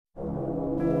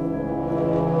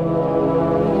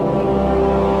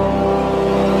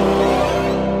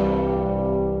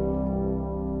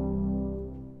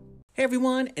Hey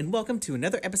everyone, and welcome to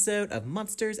another episode of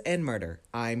Monsters and Murder.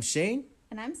 I'm Shane,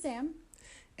 And I'm Sam.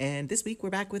 and this week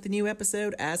we're back with a new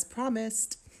episode as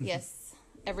promised. Yes,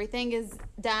 everything is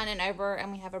done and over,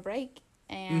 and we have a break,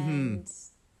 and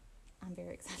I'm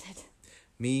very excited.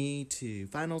 Me too.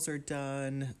 Finals are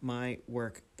done. My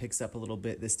work picks up a little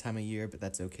bit this time of year, but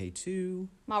that's okay too.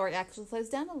 My work actually slows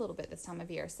down a little bit this time of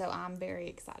year, so I'm very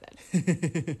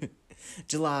excited.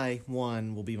 July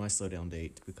 1 will be my slowdown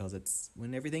date because it's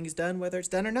when everything is done, whether it's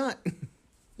done or not.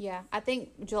 Yeah, I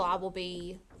think July will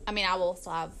be, I will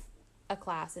still have a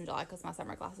class in July because my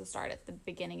summer classes start at the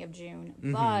beginning of June,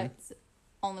 but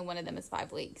only one of them is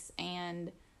 5 weeks,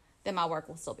 and then my work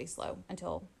will still be slow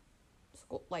until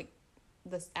school,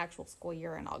 this actual school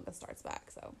year in August starts back,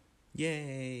 so.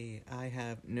 Yay! I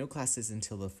have no classes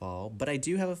until the fall, but I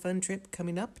do have a fun trip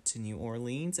coming up to New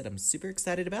Orleans that I'm super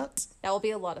excited about. That will be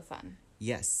a lot of fun.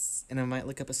 Yes, and I might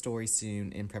look up a story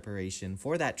soon in preparation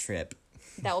for that trip.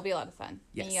 That will be a lot of fun.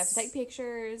 Yes. And you have to take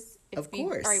pictures. If Of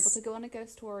course. you are able to go on a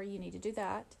ghost tour, you need to do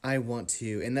that. I want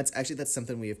to, and that's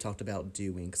something we have talked about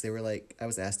doing, because I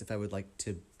was asked if I would like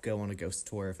to go on a ghost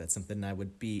tour, if that's something I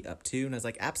would be up to, and I was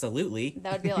like, absolutely.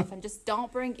 That would be a lot of fun. Just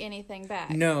don't bring anything back.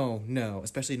 No,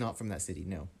 especially not from that city,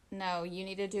 no. No, you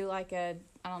need to do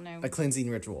a cleansing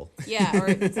ritual. Yeah,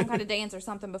 or some kind of dance or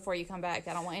something before you come back.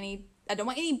 I don't want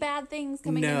any bad things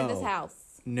coming into this house.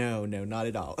 No, not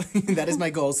at all. That is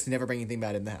my goal, is to never bring anything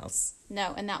bad in the house.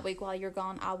 No, and that week while you're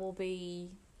gone, I will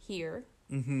be here.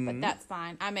 Mm-hmm. But that's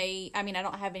fine. I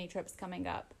don't have any trips coming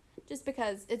up, just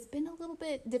because it's been a little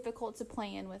bit difficult to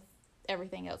plan with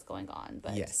everything else going on.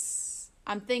 But yes.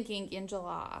 I'm thinking in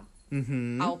July,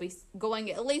 I'll be going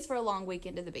at least for a long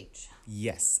weekend to the beach.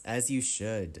 Yes, as you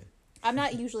should. I'm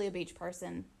not usually a beach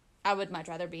person. I would much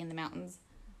rather be in the mountains.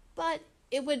 But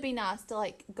it would be nice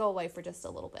to, go away for just a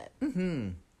little bit.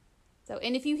 Mm-hmm. So,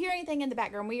 and if you hear anything in the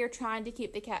background, we are trying to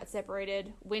keep the cat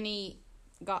separated. Winnie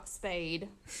got spayed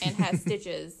and has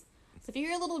stitches. So if you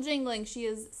hear a little jingling, she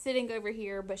is sitting over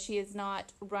here, but she is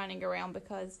not running around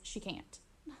because she can't.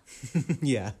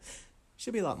 Yeah.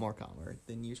 She'll be a lot more calmer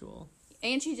than usual.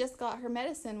 And she just got her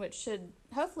medicine, which should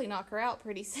hopefully knock her out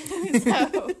pretty soon.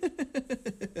 So.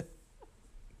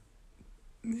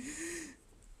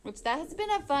 Which that has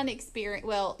been a fun experience.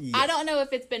 Well, yeah. I don't know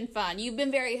if it's been fun. You've been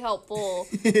very helpful.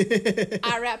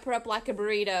 I wrap her up like a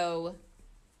burrito,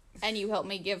 and you help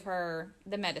me give her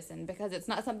the medicine because it's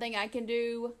not something I can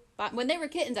do. When they were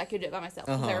kittens, I could do it by myself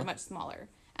because they were much smaller,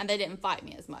 and they didn't fight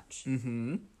me as much.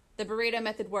 Mm-hmm. The burrito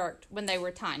method worked when they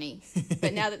were tiny,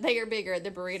 but now that they are bigger,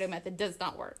 the burrito method does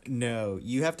not work. No,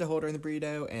 you have to hold her in the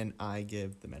burrito, and I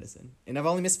give the medicine. And I've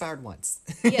only misfired once.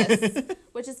 Yes,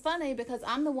 which is funny because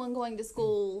I'm the one going to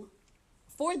school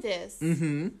for this,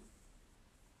 and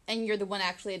you're the one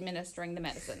actually administering the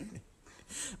medicine.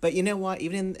 But you know what?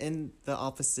 Even in the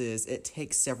offices, it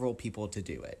takes several people to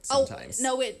do it sometimes.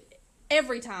 Oh, no,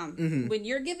 every time. When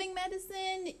you're giving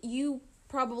medicine, you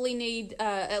probably need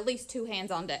at least 2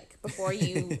 hands on deck before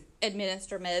you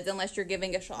administer meds, unless you're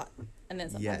giving a shot. And then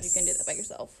sometimes you can do that by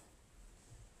yourself.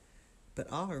 But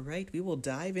all right, we will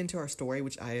dive into our story,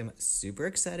 which I am super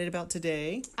excited about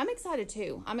today. I'm excited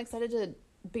too. I'm excited to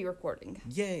be recording.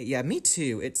 Yay. Yeah, me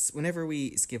too. It's whenever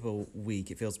we skip a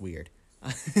week, it feels weird.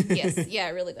 Yes, yeah,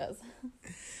 it really does.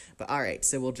 But all right,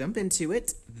 so we'll jump into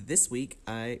it. This week,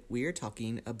 we are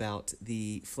talking about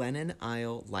the Flannan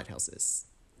Isle lighthouses.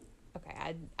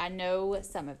 Okay, I know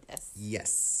some of this.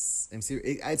 Yes.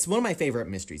 It's one of my favorite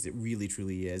mysteries. It really,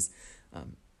 truly is.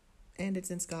 And it's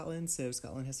in Scotland, so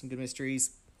Scotland has some good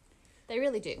mysteries. They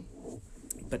really do.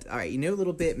 But all right, you know a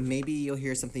little bit. Maybe you'll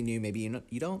hear something new. Maybe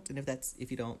you don't. And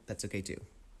if you don't, that's okay too.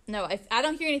 No, if I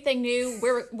don't hear anything new,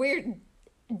 we're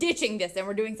ditching this and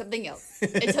we're doing something else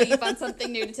until you find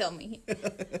something new to tell me.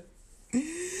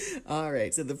 All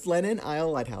right, so the Flannan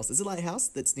Isle Lighthouse is a lighthouse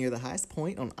that's near the highest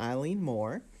point on Eileen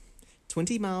Moor,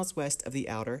 20 miles west of the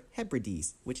Outer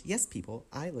Hebrides, which, yes, people,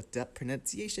 I looked up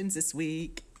pronunciations this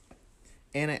week.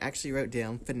 And I actually wrote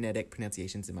down phonetic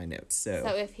pronunciations in my notes.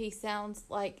 So if he sounds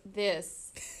like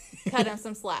this, cut him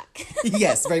some slack.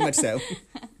 Yes, very much so.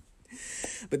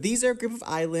 But these are a group of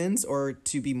islands, or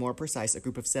to be more precise, a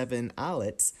group of 7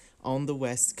 islets on the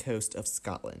west coast of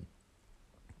Scotland.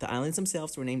 The islands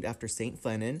themselves were named after St.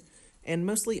 Flannan and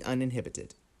mostly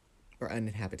uninhabited. Or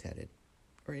uninhabited.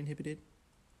 Or inhibited?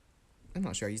 I'm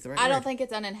not sure I used the right word. I don't think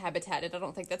it's uninhabited. I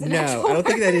don't think that's an No, I don't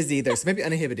think that is either. So maybe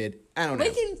uninhibited. I don't know.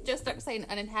 We can just start saying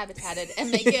uninhabited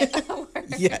and make it a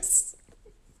word. Yes.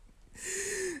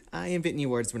 I invent new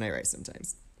words when I write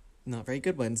sometimes. Not very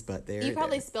good ones, but they're You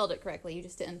probably there. spelled it correctly. You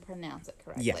just didn't pronounce it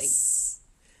correctly. Yes.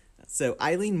 So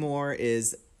Eileen Moor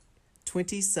is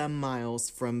 20-some miles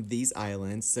from these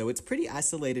islands, so it's pretty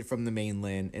isolated from the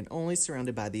mainland and only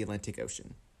surrounded by the Atlantic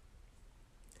Ocean.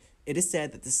 It is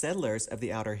said that the settlers of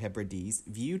the Outer Hebrides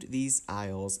viewed these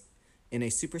isles in a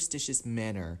superstitious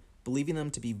manner, believing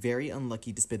them to be very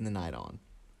unlucky to spend the night on.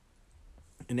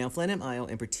 And now Flannan Isle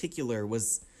in particular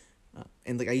was,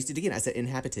 and like I used it again, I said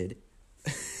inhabited.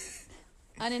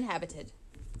 Uninhabited.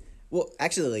 Well,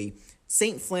 actually,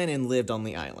 Saint Flannan lived on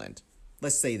the island.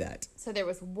 Let's say that. So there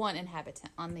was one inhabitant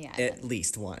on the island. At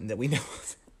least one that we know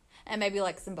of. And maybe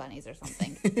like some bunnies or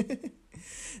something.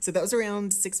 So that was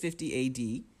around 650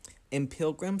 AD, and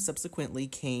pilgrims subsequently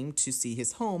came to see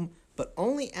his home, but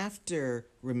only after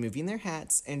removing their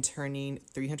hats and turning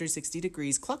 360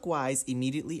 degrees clockwise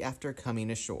immediately after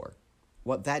coming ashore.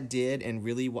 What that did and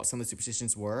really what some of the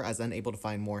superstitions were, I was unable to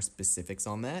find more specifics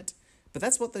on that. But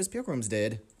that's what those pilgrims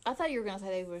did. I thought you were going to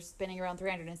say they were spinning around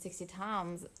 360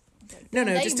 times. Like, no,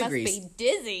 just degrees. You must be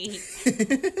dizzy.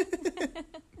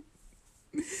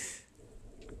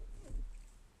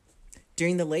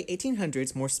 During the late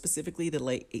 1800s, more specifically the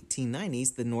late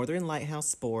 1890s, the Northern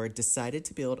Lighthouse Board decided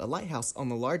to build a lighthouse on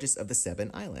the largest of the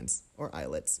 7 islands, or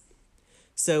islets.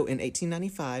 So in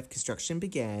 1895, construction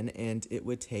began, and it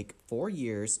would take 4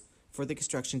 years for the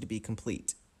construction to be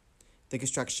complete. The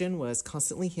construction was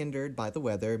constantly hindered by the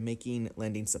weather, making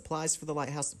landing supplies for the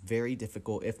lighthouse very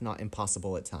difficult, if not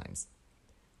impossible at times.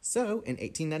 So, in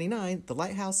 1899, the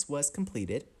lighthouse was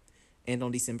completed, and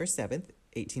on December 7th,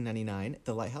 1899,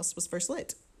 the lighthouse was first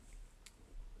lit.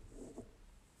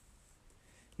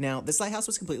 Now, this lighthouse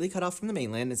was completely cut off from the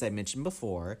mainland, as I mentioned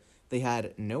before. They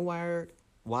had no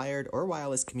wired or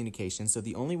wireless communication, so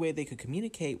the only way they could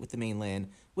communicate with the mainland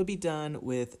would be done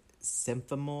with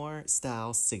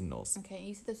semaphore-style signals. Okay,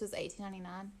 you said this was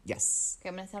 1899? Yes. Okay,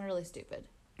 I'm going to sound really stupid.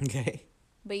 Okay.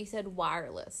 But you said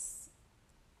wireless.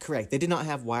 Correct. They did not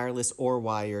have wireless or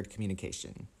wired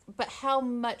communication. But how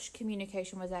much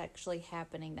communication was actually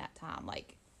happening that time?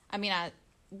 Like, I mean,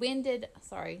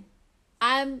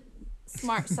 I'm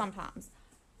smart sometimes.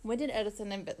 When did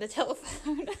Edison invent the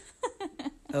telephone?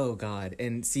 Oh, God.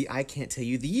 And see, I can't tell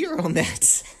you the year on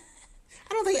that.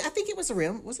 I think it was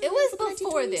around. Was it? It was the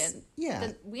before 1920s? then.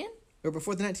 Yeah. When? Or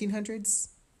before the 1900s?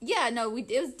 Yeah, no,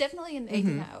 it was definitely in the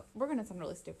 1800s. We're going to sound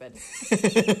really stupid.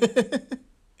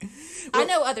 I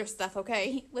know other stuff,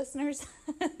 okay, listeners?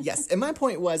 Yes, and my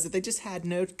point was that they just had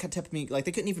no type of like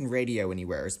they couldn't even radio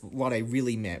anywhere is what I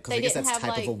really meant, because I guess that's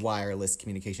type of a wireless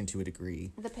communication to a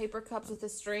degree. The paper cups with a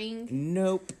string?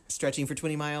 Nope. Stretching for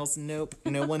 20 miles? Nope.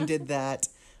 No one did that.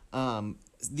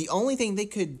 The only thing they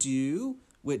could do,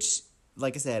 which,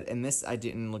 like I said, and this I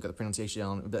didn't look at the pronunciation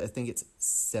on, but I think it's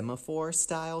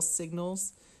semaphore-style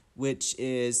signals, which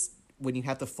is when you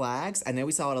have the flags. I know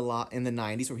we saw it a lot in the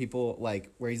 90s where people,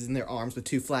 like, raising their arms with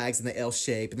 2 flags in the L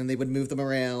shape, and then they would move them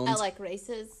around. I like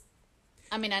races.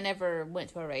 I mean, I never went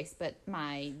to a race, but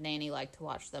my nanny liked to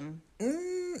watch them.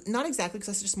 Not exactly, because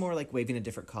that's just more like waving a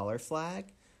different color flag.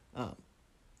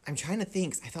 I'm trying to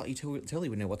think. I thought you totally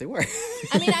would know what they were.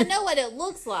 I mean, I know what it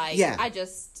looks like. Yeah. I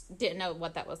just didn't know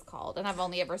what that was called. And I've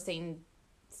only ever seen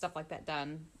stuff like that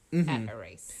done at a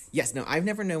race. Yes, no, I've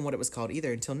never known what it was called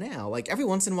either until now. Like, every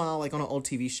once in a while, like on an old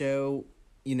TV show,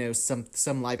 you know, some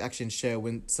live action show,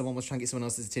 when someone was trying to get someone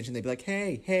else's attention, they'd be like,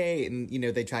 hey, and, you know,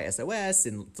 they'd try SOS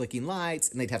and flicking lights,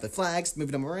 and they'd have the flags,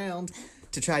 moving them around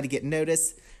to try to get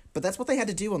noticed. But that's what they had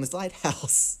to do on this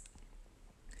lighthouse.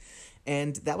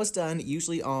 And that was done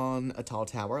usually on a tall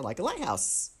tower like a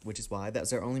lighthouse, which is why that was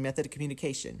their only method of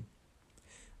communication.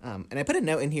 And I put a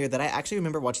note in here that I actually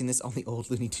remember watching this on the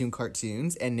old Looney Tune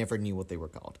cartoons and never knew what they were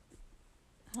called.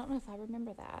 I don't know if I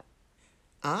remember that.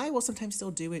 I will sometimes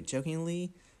still do it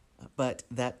jokingly, but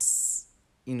that's,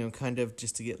 you know, kind of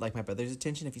just to get, like, my brother's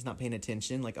attention. If he's not paying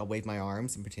attention, like, I'll wave my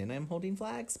arms and pretend I'm holding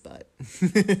flags, but...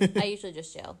 I usually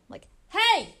just yell, like,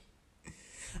 hey!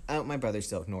 My brother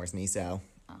still ignores me, so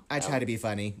I well, try to be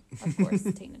funny. Of course,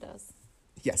 Tina does.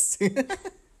 Yes.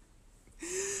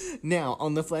 Now,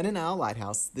 on the Flannan Isle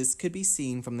Lighthouse, this could be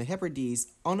seen from the Hebrides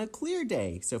on a clear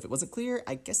day. So if it wasn't clear,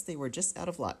 I guess they were just out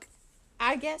of luck.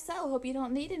 I guess so. Hope you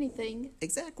don't need anything.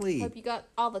 Exactly. Hope you got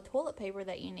all the toilet paper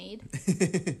that you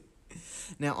need.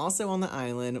 Now, also on the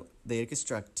island, they had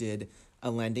constructed a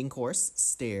landing course,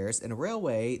 stairs, and a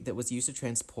railway that was used to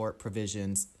transport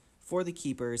provisions for the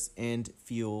keepers and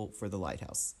fuel for the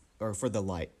lighthouse, or for the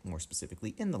light, more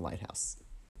specifically, in the lighthouse.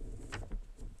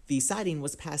 The siding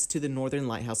was passed to the Northern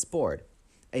Lighthouse Board,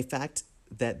 a fact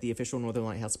that the official Northern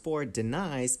Lighthouse Board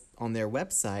denies on their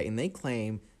website, and they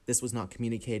claim this was not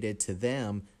communicated to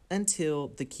them until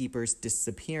the keeper's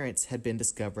disappearance had been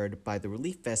discovered by the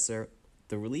relief vessel,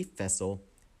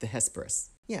 the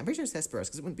Hesperus. Yeah, I'm pretty sure it's Hesperus,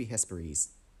 because it wouldn't be Hesperese.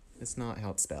 It's not how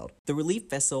it's spelled. The relief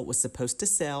vessel was supposed to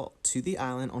sail to the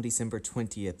island on December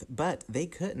 20th, but they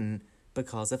couldn't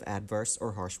because of adverse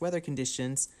or harsh weather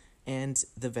conditions, and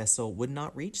the vessel would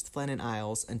not reach the Flannan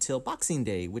Isles until Boxing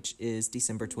Day, which is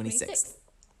December 26th.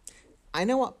 I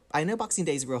know Boxing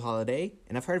Day is a real holiday,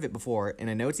 and I've heard of it before, and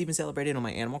I know it's even celebrated on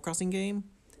my Animal Crossing game,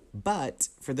 but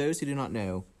for those who do not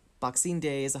know, Boxing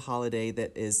Day is a holiday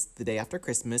that is the day after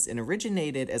Christmas and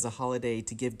originated as a holiday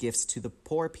to give gifts to the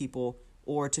poor people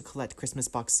or to collect Christmas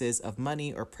boxes of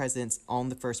money or presents on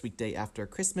the first weekday after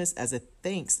Christmas as a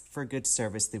thanks for good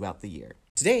service throughout the year.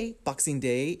 Today, Boxing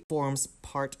Day forms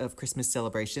part of Christmas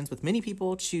celebrations, with many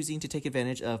people choosing to take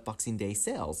advantage of Boxing Day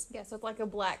sales. Yeah, so it's like a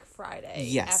Black Friday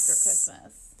Yes. after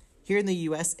Christmas. Here in the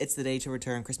U.S., it's the day to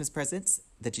return Christmas presents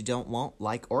that you don't want,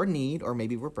 like, or need, or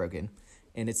maybe were broken.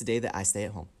 And it's a day that I stay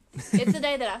at home. It's the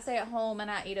day that I stay at home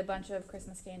and I eat a bunch of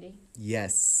Christmas candy.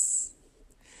 Yes.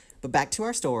 But back to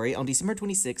our story. On December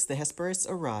 26th, the Hesperus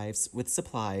arrives with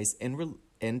supplies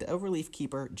and a relief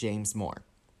keeper, James Moore.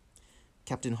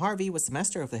 Captain Harvey was the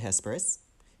master of the Hesperus.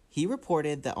 He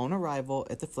reported that on arrival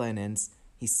at the Flannans,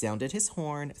 he sounded his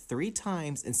horn 3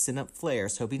 times and sent up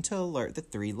flares, hoping to alert the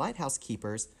 3 lighthouse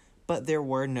keepers, but there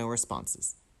were no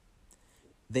responses.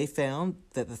 They found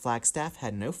that the flagstaff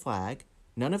had no flag,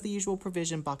 none of the usual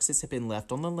provision boxes had been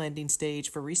left on the landing stage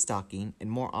for restocking,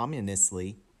 and more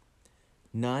ominously,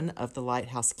 none of the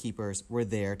lighthouse keepers were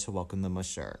there to welcome them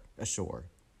ashore.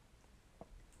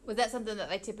 Was that something that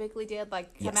they typically did,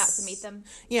 like come out to meet them?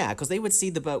 Yeah, because they would see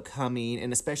the boat coming,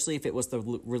 and especially if it was the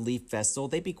relief vessel,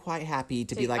 they'd be quite happy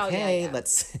to be like, hey,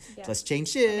 let's change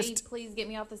shift. Please get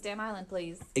me off this damn island,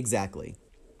 please. Exactly.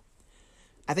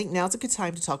 I think now's a good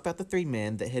time to talk about the 3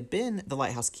 men that had been the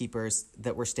lighthouse keepers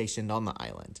that were stationed on the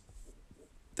island.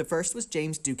 The first was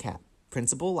James Ducat,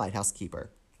 principal lighthouse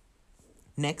keeper.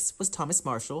 Next was Thomas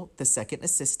Marshall, the second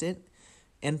assistant.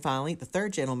 And finally, the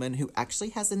third gentleman, who actually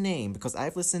has a name, because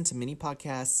I've listened to many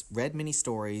podcasts, read many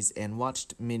stories, and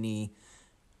watched many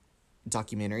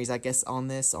documentaries, I guess, on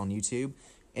this, on YouTube,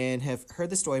 and have heard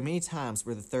the story many times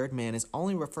where the third man is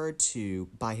only referred to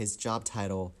by his job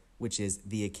title, which is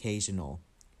the occasional.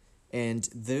 And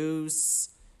those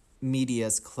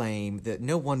medias claim that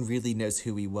no one really knows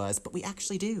who he was, but we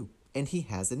actually do. And he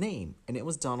has a name, and it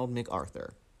was Donald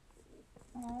MacArthur.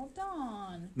 Oh,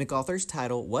 Don. MacArthur's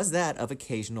title was that of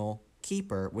occasional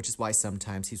keeper, which is why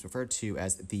sometimes he's referred to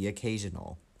as the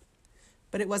occasional.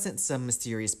 But it wasn't some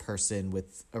mysterious person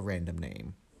with a random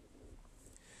name.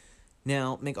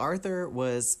 Now, MacArthur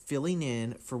was filling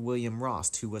in for William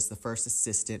Ross, who was the first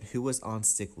assistant who was on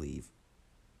sick leave.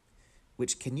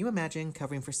 Which, can you imagine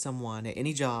covering for someone at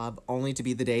any job only to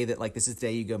be the day that, like, this is the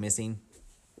day you go missing?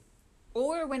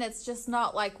 Or when it's just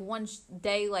not like one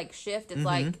day like shift, it's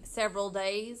like several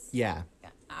days. Yeah.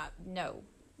 No,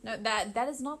 that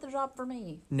is not the job for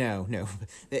me. No.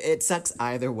 It sucks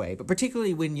either way, but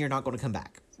particularly when you're not going to come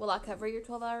back. Will I cover your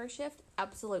 12-hour shift?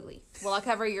 Absolutely. Will I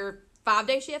cover your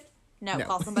 5-day shift? No,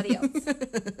 call somebody else.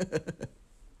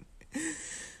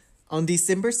 On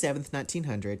December 7th,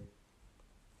 1900,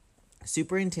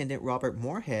 Superintendent Robert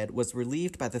Moorhead was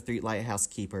relieved by the 3 lighthouse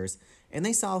keepers, and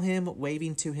they saw him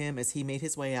waving to him as he made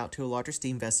his way out to a larger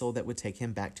steam vessel that would take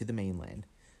him back to the mainland.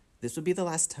 This would be the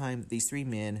last time these 3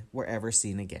 men were ever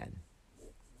seen again.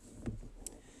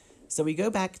 So we go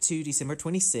back to December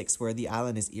 26th, where the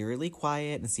island is eerily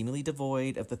quiet and seemingly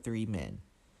devoid of the 3 men.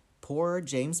 Poor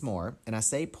James Moore, and I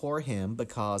say poor him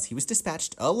because he was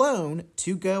dispatched alone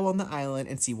to go on the island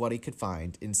and see what he could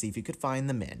find, and see if he could find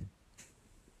the men.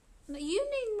 You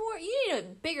need more. You need a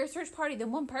bigger search party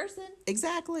than one person.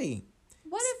 Exactly.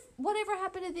 What if whatever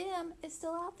happened to them is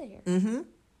still out there? Mm-hmm.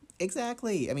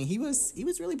 Exactly. I mean, he was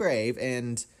really brave,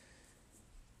 and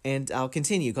I'll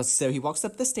continue because so he walks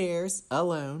up the stairs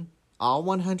alone, all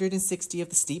 160 of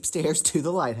the steep stairs to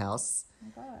the lighthouse. Oh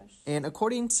my gosh. And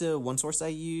according to one source I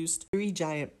used, 3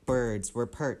 giant birds were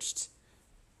perched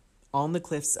on the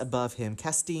cliffs above him,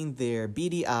 casting their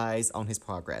beady eyes on his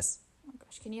progress.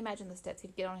 Can you imagine the steps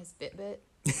he'd get on his Fitbit?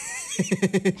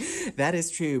 That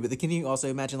is true, but can you also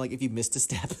imagine, like, if you missed a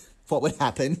step, what would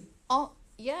happen? Oh,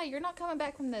 yeah, you're not coming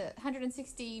back from the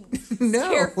 160 No.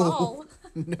 stair fall.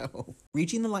 No.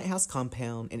 Reaching the lighthouse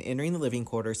compound and entering the living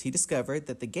quarters, he discovered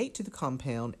that the gate to the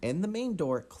compound and the main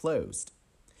door closed.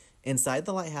 Inside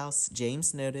the lighthouse,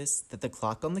 James noticed that the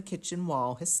clock on the kitchen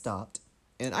wall has stopped,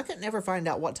 and I could never find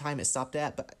out what time it stopped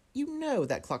at, but you know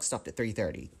that clock stopped at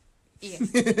 3:30. Yeah,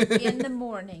 in the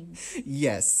morning.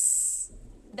 Yes.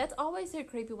 That's always so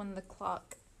creepy when the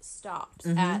clock stops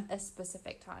at a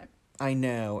specific time. I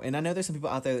know. And I know there's some people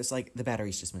out there that's like, the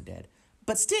batteries just went dead.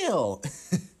 But still.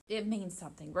 It means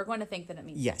something. We're going to think that it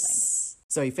means something. Yes.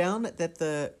 So he found that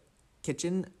the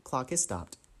kitchen clock is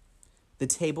stopped. The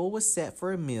table was set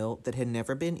for a meal that had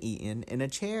never been eaten, and a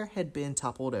chair had been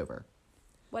toppled over.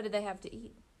 What did they have to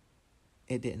eat?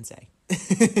 It didn't say.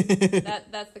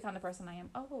 That's the kind of person I am.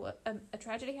 Oh, a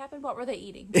tragedy happened? What were they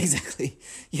eating? Exactly.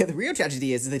 Yeah, the real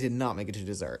tragedy is they did not make it to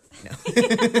dessert. No.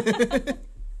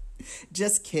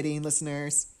 Just kidding,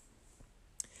 listeners.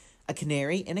 A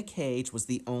canary in a cage was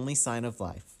the only sign of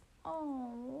life.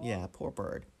 Oh. Yeah, poor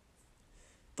bird.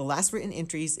 The last written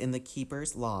entries in the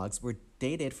keeper's logs were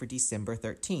dated for December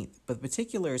 13th, but the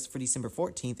particulars for December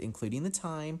 14th, including the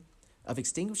time of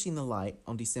extinguishing the light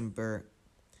on December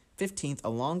 15th,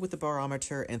 along with the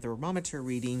barometer and thermometer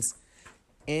readings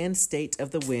and state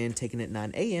of the wind taken at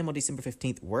 9 a.m. on December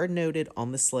 15th, were noted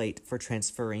on the slate for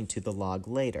transferring to the log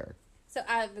later. So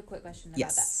I have a quick question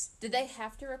about that. Did they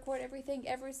have to record everything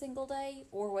every single day?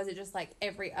 Or was it just like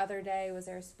every other day? Was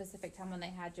there a specific time when they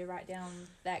had to write down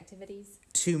the activities?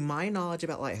 To my knowledge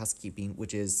about lighthouse keeping,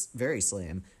 which is very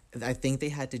slim, I think they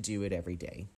had to do it every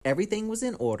day. Everything was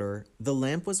in order. The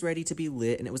lamp was ready to be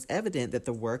lit, and it was evident that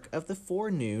the work of the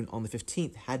forenoon on the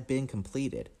 15th had been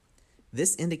completed.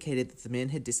 This indicated that the men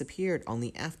had disappeared on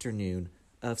the afternoon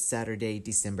of Saturday,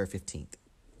 December 15th.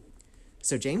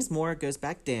 So James Moore goes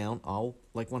back down, all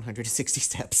like 160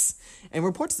 steps, and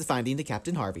reports the finding to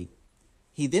Captain Harvey.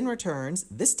 He then returns,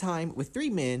 this time with 3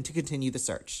 men, to continue the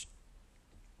search.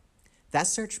 That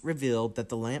search revealed that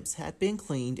the lamps had been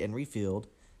cleaned and refilled.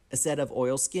 A set of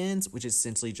oilskins, which is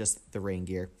essentially just the rain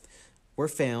gear, were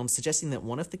found, suggesting that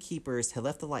one of the keepers had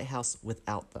left the lighthouse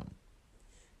without them.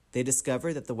 They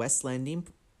discovered that the west landing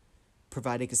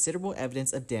provided considerable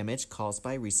evidence of damage caused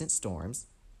by recent storms.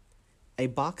 A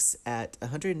box at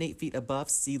 108 feet above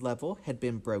sea level had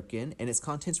been broken, and its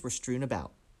contents were strewn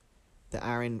about. The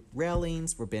iron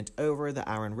railings were bent over, the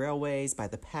iron railways by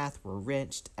the path were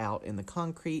wrenched out in the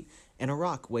concrete, and a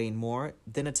rock weighing more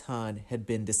than a ton had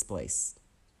been displaced.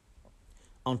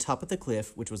 On top of the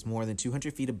cliff, which was more than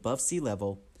 200 feet above sea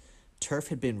level, turf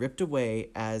had been ripped away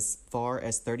as far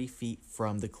as 30 feet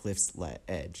from the cliff's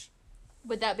edge.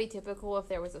 Would that be typical if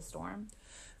there was a storm?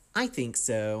 I think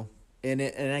so. And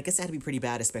I guess it had to be pretty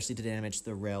bad, especially to damage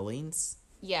the railings.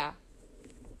 Yeah.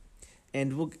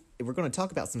 And we're going to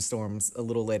talk about some storms a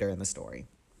little later in the story.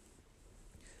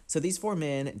 So these 4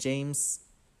 men, James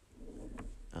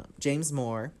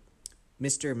Moore,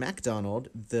 Mr. MacDonald,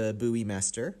 the buoy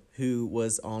master, who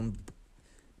was on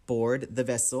board the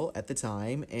vessel at the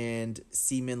time, and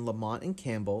seamen Lamont and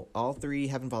Campbell, all 3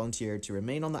 having volunteered to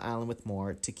remain on the island with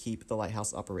Moore to keep the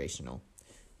lighthouse operational,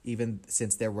 even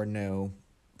since there were no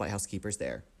lighthouse keepers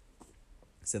there.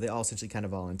 So they all essentially kind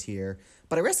of volunteer.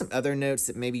 But I read some other notes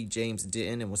that maybe James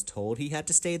didn't and was told he had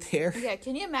to stay there. Yeah,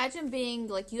 can you imagine being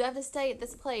like, you have to stay at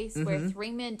this place where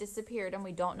 3 men disappeared and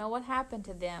we don't know what happened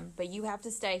to them, but you have to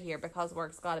stay here because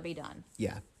work's got to be done.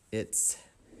 Yeah, it's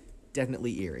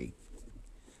definitely eerie.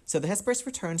 So the Hesperus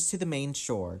returns to the main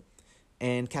shore,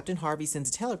 and Captain Harvey sends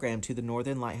a telegram to the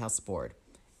Northern Lighthouse Board.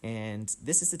 And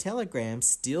this is the telegram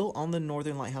still on the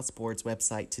Northern Lighthouse Board's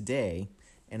website today,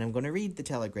 and I'm going to read the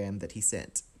telegram that he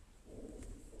sent.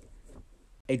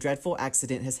 A dreadful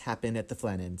accident has happened at the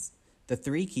Flannans. The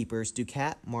 3 keepers,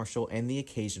 Ducat, Marshall, and the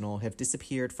Occasional, have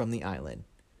disappeared from the island.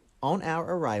 On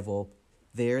our arrival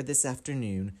there this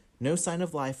afternoon, no sign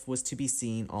of life was to be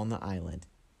seen on the island.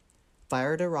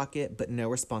 Fired a rocket, but no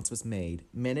response was made.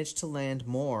 Managed to land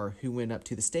Moore, who went up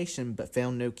to the station, but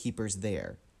found no keepers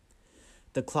there.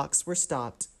 The clocks were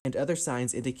stopped, and other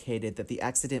signs indicated that the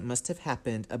accident must have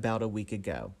happened about a week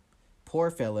ago.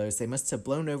 Poor fellows, they must have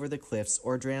blown over the cliffs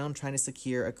or drowned trying to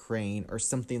secure a crane or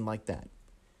something like that.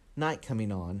 Night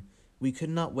coming on, we could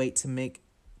not wait to make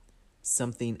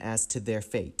something as to their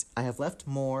fate. I have left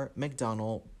Moore,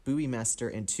 MacDonald, buoy master,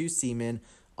 and 2 seamen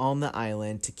on the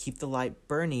island to keep the light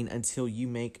burning until you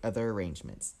make other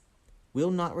arrangements.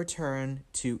 Will not return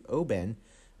to Oban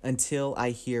until I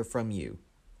hear from you.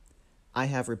 I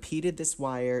have repeated this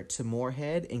wire to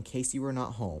Moorhead in case you are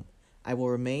not home. I will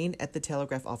remain at the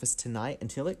telegraph office tonight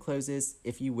until it closes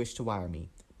if you wish to wire me.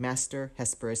 Master,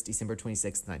 Hesperus, December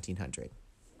 26, 1900.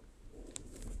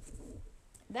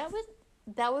 That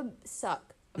would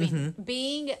suck. I mean,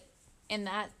 being in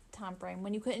that time frame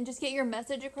when you couldn't just get your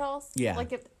message across. Yeah.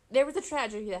 Like if there was a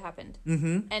tragedy that happened.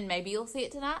 And maybe you'll see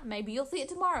it tonight. Maybe you'll see it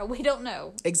tomorrow. We don't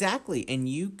know. Exactly. And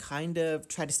you kind of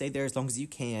try to stay there as long as you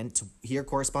can to hear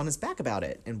correspondence back about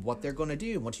it and what they're going to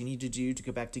do and what you need to do to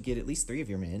go back to get at least 3 of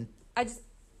your men.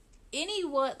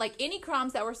 Any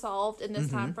crimes that were solved in this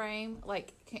time frame,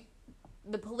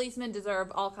 the policemen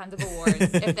deserve all kinds of awards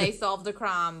if they solved the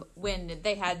crime when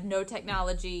they had no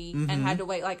technology and had to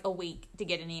wait like a week to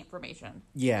get any information.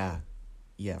 Yeah.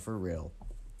 Yeah, for real.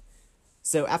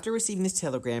 So after receiving this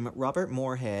telegram, Robert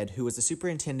Moorhead, who was the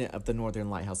superintendent of the Northern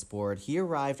Lighthouse Board, he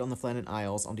arrived on the Flannan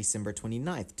Isles on December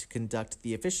 29th to conduct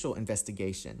the official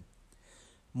investigation.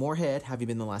 Moorhead, having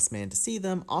been the last man to see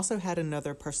them, also had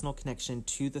another personal connection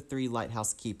to the 3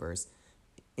 lighthouse keepers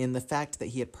in the fact that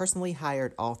he had personally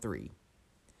hired all 3.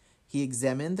 He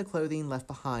examined the clothing left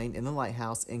behind in the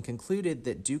lighthouse and concluded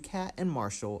that Ducat and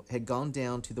Marshall had gone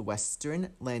down to the western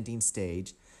landing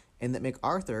stage and that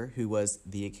MacArthur, who was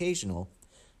the occasional,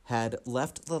 had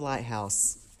left the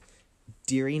lighthouse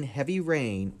during heavy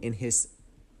rain in his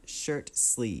shirt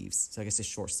sleeves. So I guess his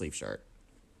short sleeve shirt.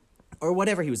 Or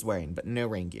whatever he was wearing, but no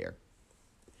rain gear.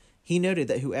 He noted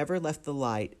that whoever left the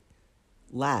light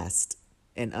last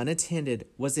and unattended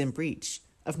was in breach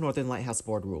of Northern Lighthouse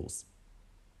Board rules.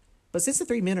 But since the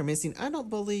 3 men are missing, I don't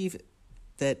believe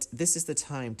that this is the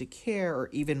time to care or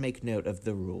even make note of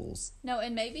the rules. No,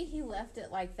 and maybe he left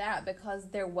it like that because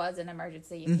there was an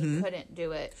emergency and he couldn't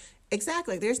do it.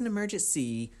 Exactly. There's an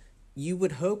emergency. You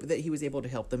would hope that he was able to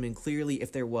help them, and clearly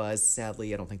if there was,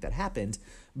 sadly, I don't think that happened.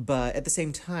 But at the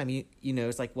same time, you know,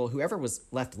 it's like, well, whoever was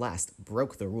left last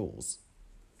broke the rules.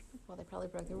 Well, they probably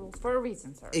broke the rules for a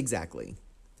reason, sir. Exactly.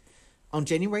 On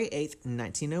January 8th,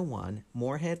 1901,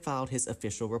 Moorhead filed his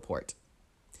official report.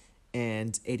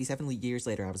 And 87 years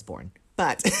later, I was born.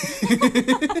 But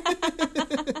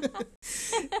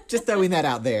just throwing that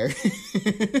out there.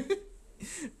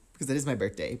 Because it is my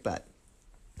birthday, but...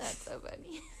 That's so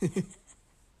funny.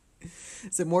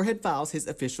 So Moorhead files his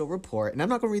official report. And I'm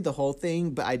not going to read the whole thing,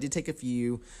 but I did take a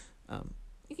few...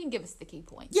 You can give us the key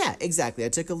points. Yeah, exactly. I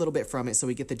took a little bit from it so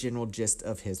we get the general gist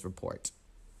of his report.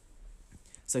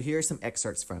 So here are some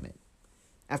excerpts from it.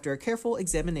 After a careful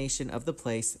examination of the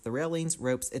place, the railings,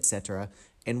 ropes, etc.,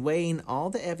 and weighing all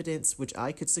the evidence which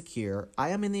I could secure, I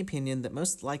am in the opinion that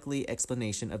most likely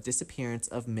explanation of disappearance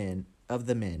of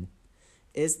the men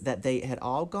is that they had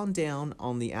all gone down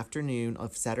on the afternoon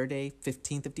of Saturday,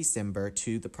 15th of December,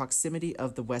 to the proximity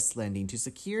of the west landing to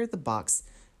secure the box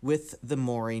with the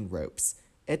mooring ropes,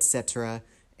 etc.,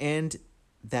 and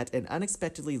that an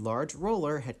unexpectedly large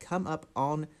roller had come up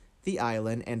on the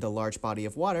island and a large body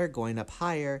of water going up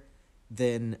higher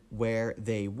than where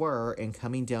they were and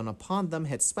coming down upon them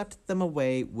had swept them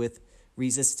away with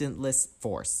resistless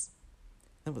force.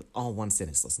 That was all one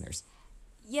sentence, listeners.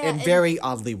 Yeah. And very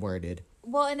oddly worded.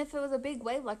 Well, and if it was a big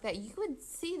wave like that, you would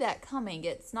see that coming.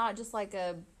 It's not just like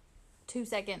a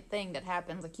 2-second thing that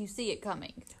happens. Like, you see it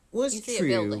coming. Well, it's you see true. it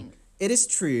building. It is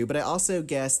true, but I also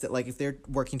guess that, like, if they're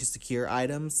working to secure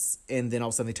items and then all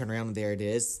of a sudden they turn around and there it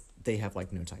is, they have,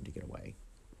 like, no time to get away.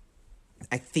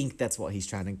 I think that's what he's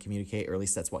trying to communicate, or at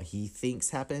least that's what he thinks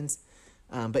happens.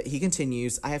 But he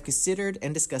continues, I have considered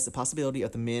and discussed the possibility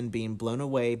of the men being blown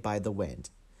away by the wind.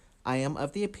 I am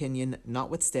of the opinion,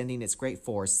 notwithstanding its great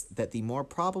force, that the more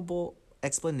probable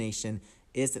explanation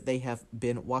is that they have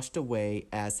been washed away,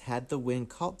 as had the wind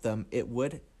caught them, it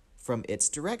would, from its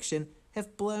direction,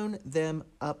 have blown them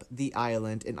up the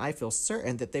island, and I feel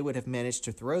certain that they would have managed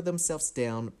to throw themselves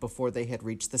down before they had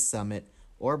reached the summit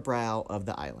or brow of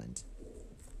the island.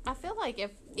 I feel like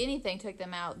if anything took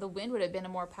them out, the wind would have been a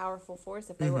more powerful force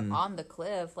if they were on the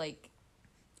cliff, like...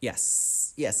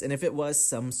 Yes, and if it was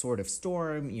some sort of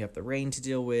storm, you have the rain to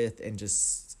deal with, and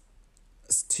just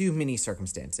too many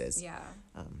circumstances. Yeah.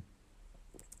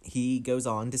 He goes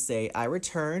on to say, I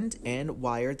returned and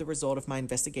wired the result of my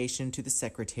investigation to the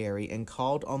secretary and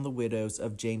called on the widows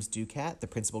of James Ducat, the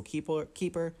principal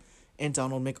keeper, and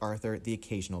Donald MacArthur, the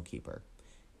occasional keeper.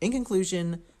 In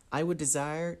conclusion, I would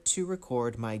desire to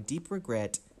record my deep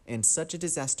regret in such a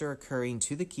disaster occurring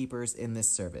to the keepers in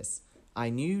this service. I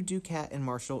knew Ducat and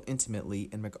Marshall intimately,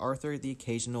 and MacArthur the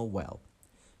occasional well.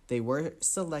 They were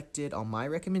selected on my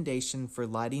recommendation for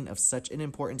lighting of such an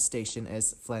important station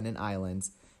as Flannan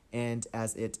Islands, and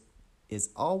as it is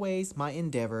always my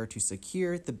endeavor to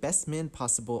secure the best men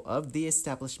possible of the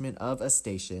establishment of a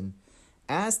station,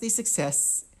 as the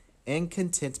success and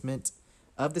contentment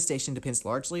of the station depends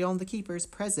largely on the keepers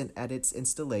present at its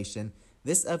installation,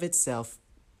 this of itself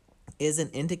is an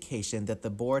indication that the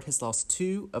board has lost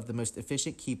 2 of the most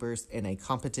efficient keepers and a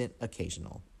competent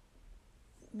occasional.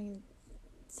 I mean,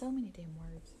 so many damn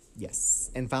words. Yes.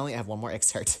 And finally, I have one more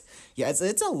excerpt. Yeah,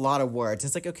 it's a lot of words.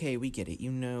 It's like, okay, we get it.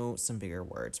 You know some bigger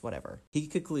words, whatever. He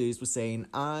concludes with saying,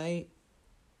 I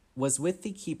was with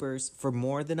the keepers for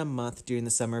more than a month during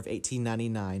the summer of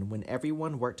 1899, when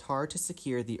everyone worked hard to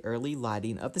secure the early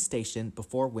lighting of the station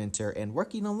before winter, and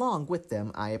working along with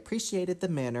them, I appreciated the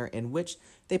manner in which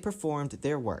they performed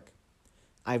their work.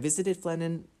 I visited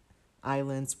Flannan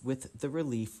Islands with the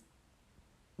relief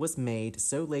was made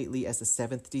so lately as the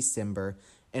 7th December,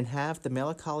 and have the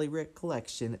melancholy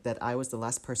recollection that I was the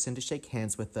last person to shake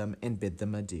hands with them and bid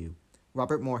them adieu.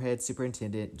 Robert Moorhead,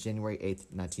 Superintendent, January 8th,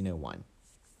 1901.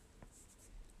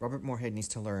 Robert Moorhead needs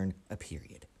to learn a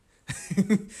period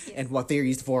and what they are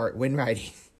used for when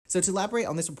writing. So to elaborate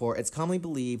on this report, it's commonly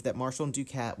believed that Marshall and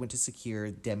Ducat went to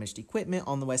secure damaged equipment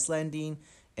on the West Landing,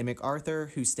 and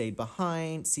MacArthur, who stayed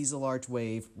behind, sees a large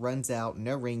wave, runs out,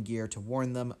 no rain gear to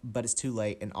warn them, but it's too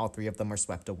late, and all three of them are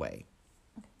swept away.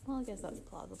 Okay. Well, I guess that's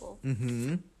plausible.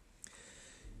 Mm-hmm.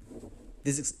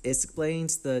 This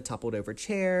explains the toppled over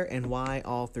chair and why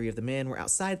all three of the men were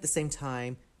outside at the same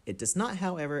time. It does not,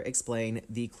 however, explain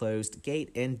the closed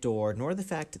gate and door, nor the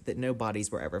fact that no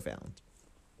bodies were ever found.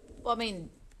 Well, I mean,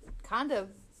 kind of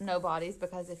no bodies,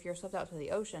 because if you're swept out to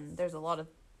the ocean, there's a lot of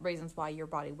reasons why your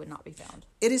body would not be found.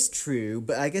 It is true,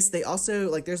 but I guess they also,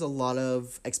 like, there's a lot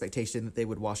of expectation that they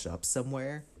would wash up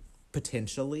somewhere,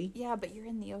 potentially. Yeah, but you're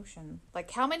in the ocean. Like,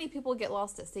 how many people get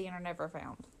lost at sea and are never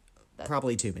found?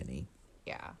 Probably too many.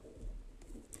 Yeah.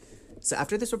 So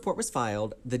after this report was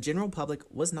filed, the general public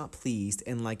was not pleased,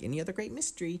 and like any other great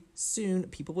mystery, soon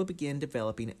people would begin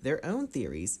developing their own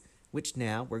theories, which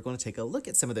now we're going to take a look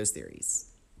at some of those theories.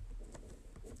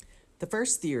 The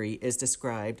first theory is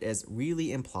described as really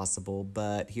implausible,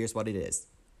 but here's what it is.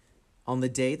 On the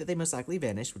day that they most likely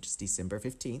vanished, which is December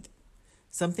 15th,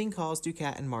 something caused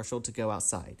Ducat and Marshall to go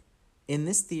outside. In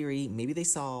this theory, maybe they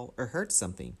saw or heard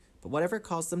something, but whatever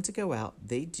caused them to go out,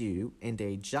 they do, and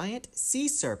a giant sea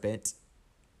serpent,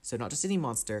 so not just any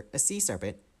monster, a sea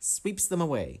serpent, sweeps them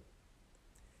away.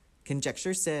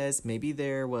 Conjecture says maybe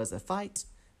there was a fight.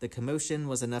 The commotion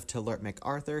was enough to alert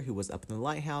MacArthur, who was up in the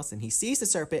lighthouse, and he sees the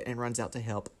serpent and runs out to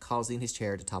help, causing his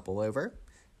chair to topple over,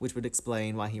 which would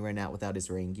explain why he ran out without his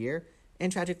rain gear.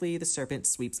 And tragically, the serpent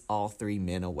sweeps all three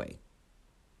men away.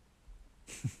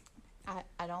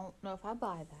 I don't know if I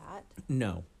buy that.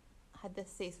 No. Had the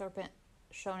sea serpent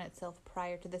shown itself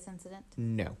prior to this incident?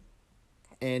 No.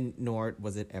 Okay. And nor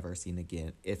was it ever seen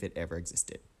again, if it ever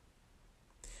existed.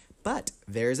 But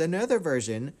there's another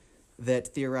version that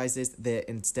theorizes that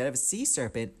instead of a sea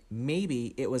serpent,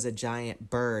 maybe it was a giant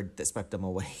bird that swept them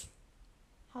away.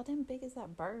 How damn big is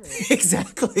that bird?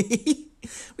 Exactly.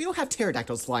 We don't have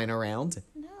pterodactyls flying around.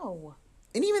 No.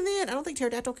 And even then, I don't think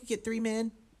pterodactyl could get three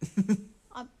men.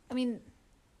 I mean,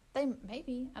 they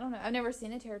maybe. I don't know. I've never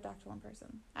seen a pterodactyl in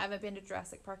person. I haven't been to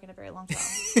Jurassic Park in a very long time.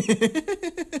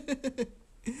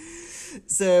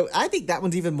 So I think that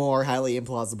one's even more highly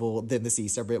implausible than the sea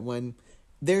serpent one.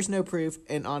 There's no proof,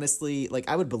 and honestly, like,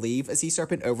 I would believe a sea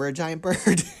serpent over a giant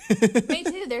bird. Me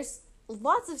too. There's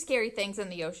lots of scary things in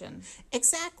the ocean.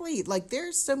 Exactly. Like,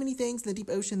 there's so many things in the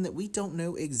deep ocean that we don't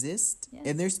know exist, Yes.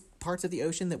 and there's parts of the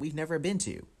ocean that we've never been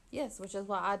to. Yes, which is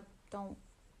why I don't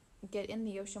get in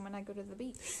the ocean when I go to the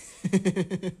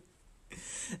beach.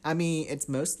 I mean, it's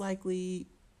most likely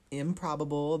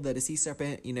improbable that a sea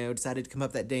serpent, decided to come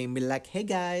up that day and be like, hey,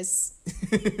 guys.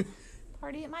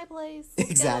 Party at my place. Let's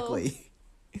Exactly.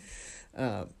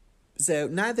 So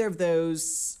neither of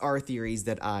those are theories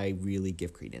that I really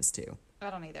give credence to. go. I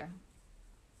don't either.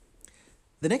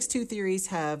 The next two theories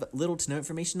have little to no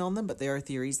information on them, but they are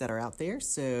theories that are out there,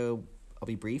 so I'll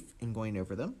be brief in going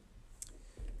over them.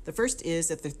 The first is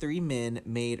that the three men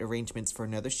made arrangements for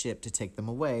another ship to take them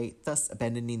away, thus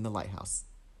abandoning the lighthouse.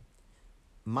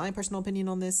 My personal opinion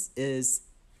on this is,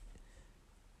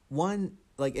 one,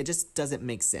 like, it just doesn't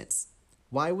make sense.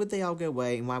 Why would they all go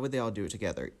away, and why would they all do it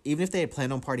together? Even if they had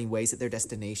planned on parting ways at their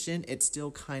destination, it still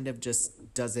kind of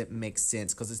just doesn't make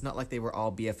sense, because it's not like they were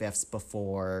all BFFs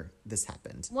before this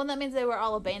happened. Well, that means they were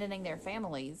all abandoning their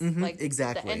families.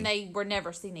 Exactly. And they were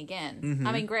never seen again. Mm-hmm.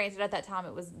 I mean, granted, at that time,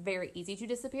 it was very easy to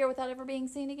disappear without ever being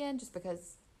seen again, just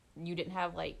because you didn't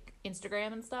have, like,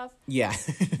 Instagram and stuff. Yeah.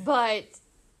 But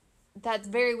that's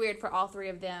very weird for all three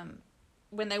of them,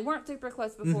 when they weren't super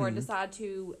close before, decide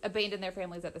to abandon their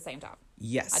families at the same time.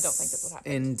 Yes. I don't think that's what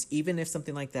happened. And even if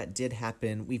something like that did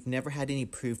happen, we've never had any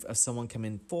proof of someone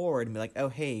coming forward and be like, oh,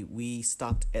 hey, we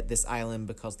stopped at this island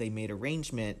because they made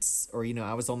arrangements, or,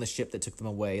 I was on the ship that took them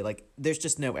away. Like, there's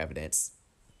just no evidence.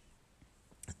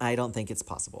 I don't think it's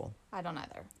possible. I don't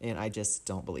either. And I just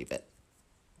don't believe it.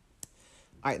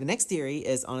 All right, the next theory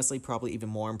is honestly probably even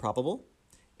more improbable.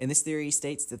 And this theory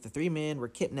states that the three men were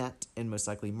kidnapped and most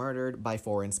likely murdered by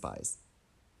foreign spies.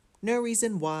 No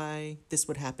reason why this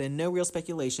would happen. No real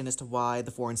speculation as to why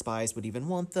the foreign spies would even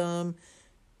want them.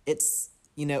 It's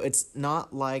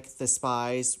not like the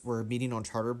spies were meeting on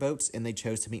charter boats and they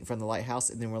chose to meet in front of the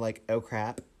lighthouse and then were like, oh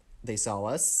crap, they saw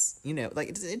us.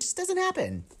 It just doesn't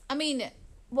happen. I mean,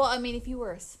 if you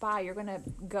were a spy, you're going to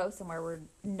go somewhere where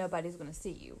nobody's going to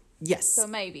see you. Yes. So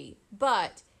maybe.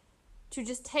 But to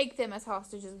just take them as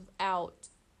hostages without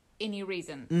any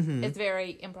reason is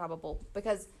very improbable.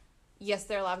 Because, yes,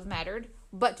 their lives mattered.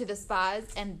 But to the spies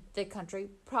and the country,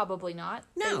 probably not.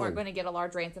 No. They weren't going to get a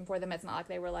large ransom for them. It's not like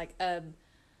they were like a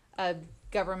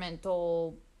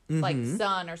governmental like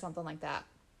son or something like that.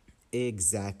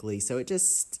 Exactly. So it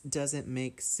just doesn't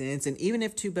make sense. And even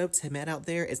if two boats had met out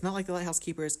there, it's not like the lighthouse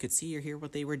keepers could see or hear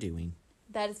what they were doing.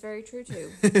 That is very true,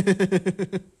 too.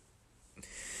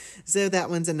 So that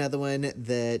one's another one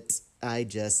that I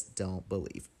just don't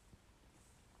believe.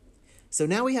 So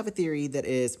now we have a theory that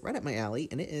is right up my alley,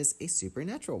 and it is a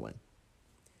supernatural one.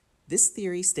 This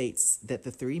theory states that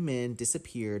the three men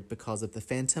disappeared because of the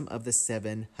phantom of the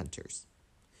seven hunters.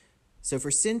 So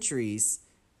for centuries,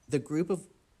 the group of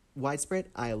widespread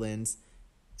islands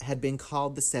had been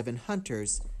called the Seven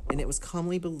Hunters, and it was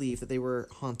commonly believed that they were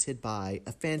haunted by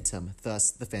a phantom,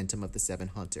 thus the Phantom of the Seven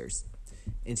Hunters.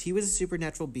 And he was a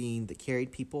supernatural being that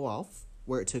carried people off.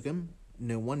 Where it took him,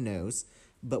 no one knows,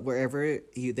 but wherever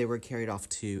they were carried off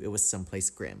to, it was someplace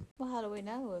grim. Well, how do we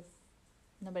know if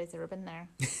nobody's ever been there?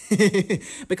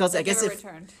 Because I guess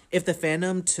if the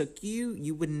Phantom took you,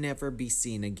 you would never be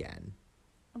seen again.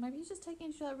 Or maybe he's just taking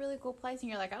you to a really cool place and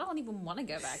you're like, I don't even want to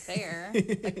go back there.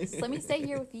 Like, just let me stay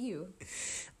here with you.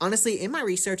 Honestly, in my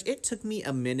research, it took me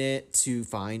a minute to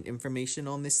find information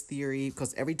on this theory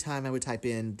because every time I would type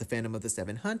in the Phantom of the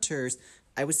Seven Hunters,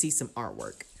 I would see some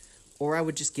artwork. Or I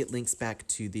would just get links back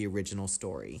to the original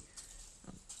story,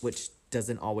 which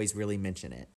doesn't always really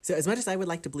mention it. So as much as I would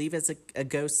like to believe as a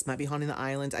ghost might be haunting the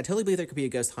island, I totally believe there could be a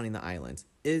ghost haunting the island.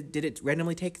 Did it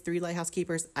randomly take 3 lighthouse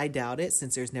keepers? I doubt it,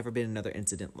 since there's never been another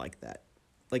incident like that.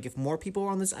 Like, if more people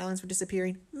on those islands were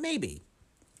disappearing, maybe.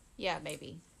 Yeah,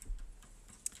 maybe.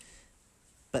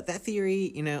 But that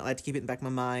theory, I like to keep it in the back of my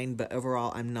mind, but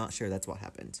overall, I'm not sure that's what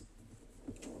happened.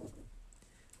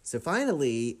 So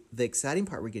finally, the exciting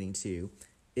part we're getting to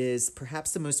is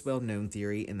perhaps the most well-known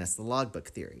theory, and that's the logbook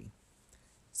theory.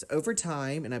 So over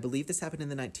time, and I believe this happened in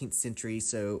the 19th century,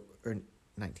 or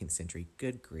 19th century,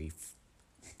 good grief.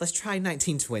 Let's try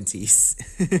 1920s.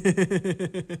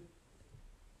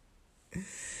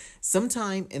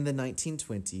 Sometime in the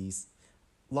 1920s,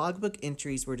 logbook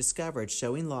entries were discovered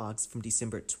showing logs from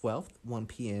December 12th, 1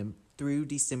 p.m. through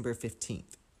December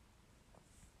 15th.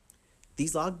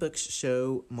 These logbooks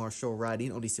show Marshall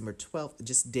writing on December 12th,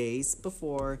 just days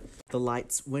before the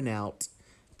lights went out,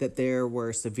 that there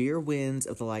were severe winds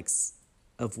of the likes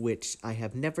of which I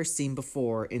have never seen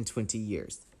before in 20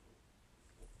 years.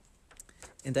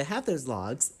 And I have those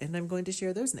logs, and I'm going to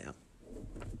share those now.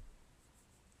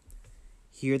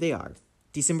 Here they are.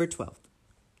 December 12th.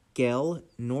 Gale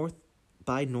north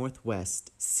by northwest,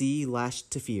 sea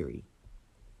lashed to fury.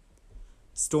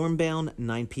 Stormbound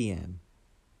 9 p.m.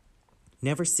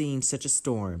 Never seen such a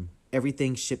storm.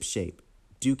 Everything shipshape.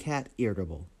 Ducat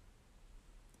irritable.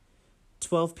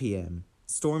 12 p.m.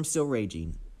 Storm still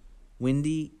raging. Wind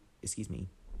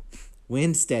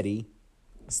steady.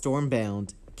 Storm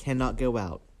bound. Cannot go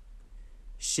out.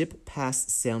 Ship past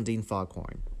sounding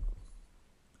foghorn.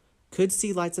 Could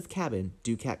see lights of cabin.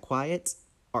 Ducat quiet.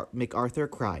 MacArthur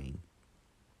crying.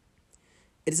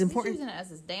 It is important. He's using it as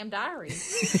his damn diary.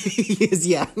 Yes,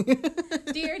 yeah.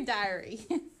 Dear diary.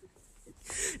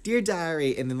 Dear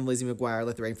diary, and then Lizzie McGuire,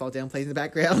 Let the Rain Fall Down plays in the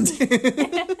background.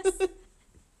 Yes.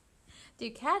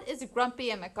 Ducat is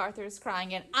grumpy and MacArthur is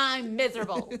crying and I'm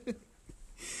miserable.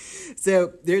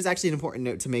 So there's actually an important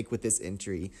note to make with this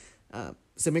entry.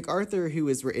 So MacArthur, who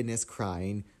is written as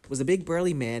crying, was a big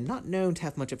burly man not known to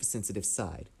have much of a sensitive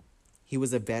side. He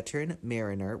was a veteran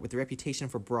mariner with a reputation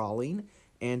for brawling,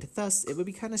 and thus it would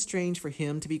be kind of strange for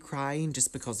him to be crying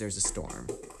just because there's a storm.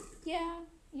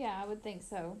 Yeah, I would think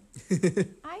so.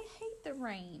 I hate the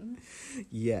rain.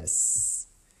 Yes.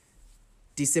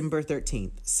 December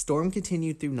 13th. Storm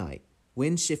continued through night.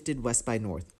 Wind shifted west by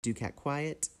north. Ducat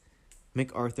quiet.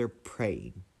 MacArthur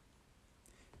praying.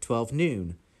 12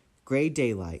 noon. Gray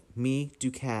daylight. Me,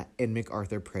 Ducat, and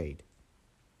MacArthur prayed.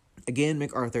 Again,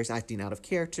 MacArthur's acting out of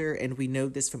character, and we know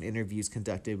this from interviews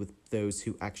conducted with those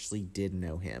who actually did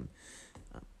know him.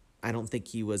 I don't think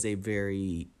he was a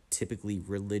very typically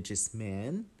religious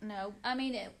man. No, I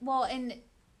mean,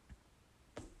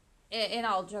 in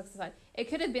all jokes aside, it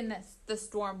could have been that the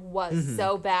storm was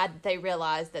so bad that they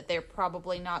realized that they're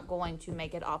probably not going to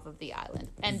make it off of the island.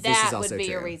 And that would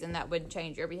be a reason that would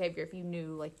change your behavior if you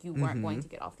knew, like, you weren't going to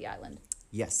get off the island.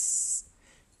 Yes.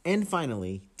 And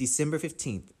finally, December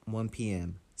 15th, 1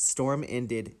 p.m., storm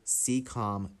ended, sea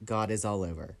calm, God is all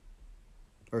over.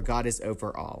 Or God is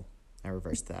over all. I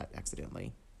reversed that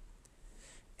accidentally.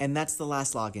 And that's the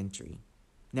last log entry.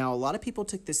 Now, a lot of people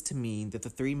took this to mean that the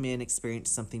three men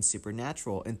experienced something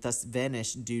supernatural and thus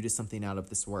vanished due to something out of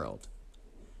this world.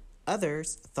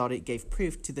 Others thought it gave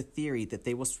proof to the theory that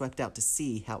they were swept out to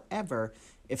sea. However,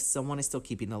 if someone is still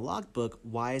keeping a logbook,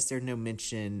 why is there no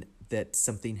mention that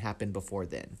something happened before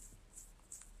then?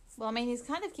 Well, I mean, he's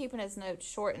kind of keeping his notes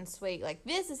short and sweet. Like,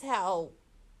 this is how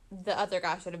the other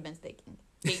guy should have been speaking.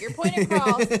 Get your point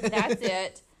across. That's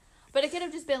it. But it could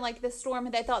have just been like the storm.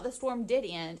 They thought the storm did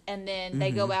end, and then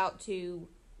they go out to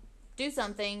do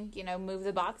something, move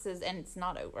the boxes, and it's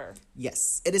not over.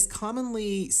 Yes. It is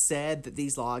commonly said that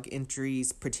these log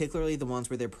entries, particularly the ones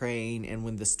where they're praying and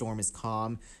when the storm is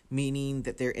calm, meaning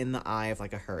that they're in the eye of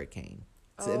like a hurricane.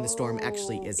 So, and the storm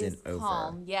actually isn't over.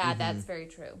 Calm. Yeah, that's very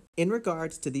true. In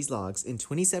regards to these logs, in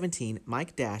 2017,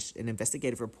 Mike Dash, an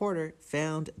investigative reporter,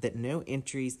 found that no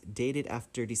entries dated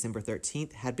after December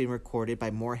 13th had been recorded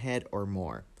by Moorhead or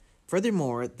Moore.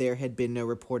 Furthermore, there had been no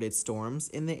reported storms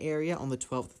in the area on the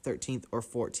 12th, 13th, or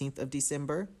 14th of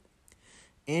December.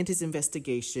 And his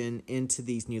investigation into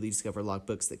these newly discovered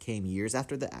logbooks that came years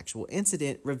after the actual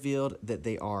incident revealed that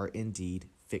they are indeed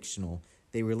fictional.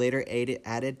 They were later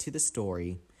added to the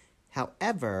story.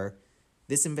 However,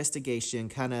 this investigation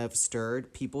kind of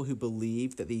stirred people who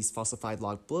believed that these falsified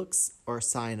logbooks are a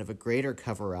sign of a greater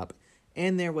cover-up,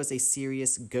 and there was a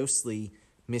serious ghostly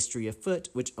mystery afoot,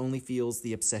 which only fuels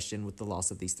the obsession with the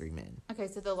loss of these three men. Okay,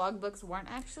 so the logbooks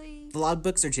weren't actually... The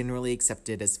logbooks are generally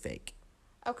accepted as fake.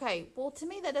 Okay, well, to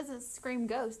me, that doesn't scream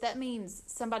ghost. That means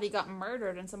somebody got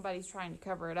murdered and somebody's trying to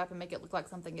cover it up and make it look like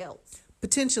something else.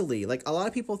 Potentially. Like, a lot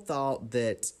of people thought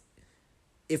that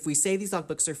if we say these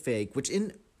logbooks are fake, which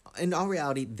in all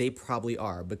reality, they probably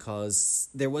are, because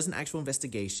there was an actual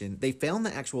investigation. They found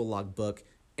the actual logbook,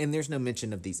 and there's no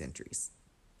mention of these entries.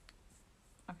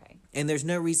 Okay. And there's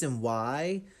no reason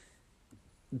why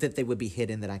that they would be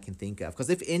hidden that I can think of.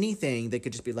 Because if anything, they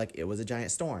could just be like, it was a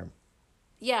giant storm.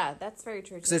 Yeah, that's very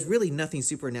true. Because there's really nothing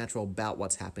supernatural about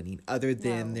what's happening, other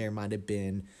than there might have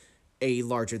been a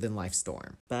larger-than-life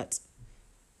storm. But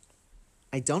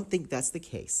I don't think that's the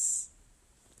case.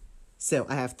 So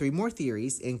I have three more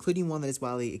theories, including one that is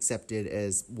widely accepted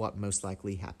as what most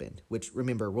likely happened. Which,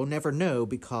 remember, we'll never know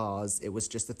because it was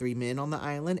just the three men on the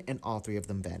island and all three of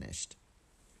them vanished.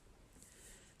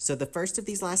 So the first of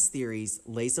these last theories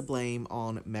lays the blame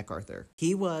on MacArthur.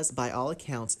 He was, by all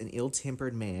accounts, an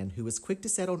ill-tempered man who was quick to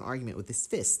settle an argument with his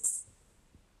fists.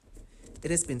 It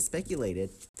has been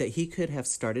speculated that he could have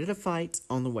started a fight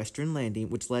on the western landing,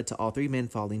 which led to all three men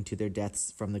falling to their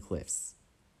deaths from the cliffs.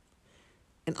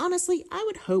 And honestly, I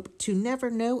would hope to never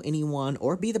know anyone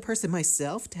or be the person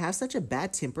myself to have such a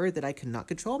bad temper that I could not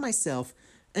control myself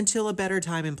until a better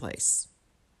time and place.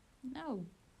 No.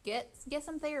 Get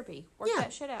some therapy. Work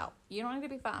that shit out. You don't need to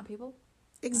be fighting people.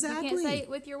 Exactly. If you can't say it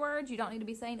with your words, you don't need to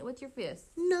be saying it with your fists.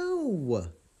 No.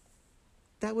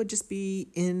 That would just be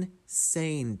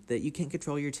insane that you can't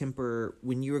control your temper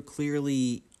when you are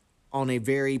clearly on a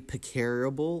very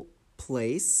precarious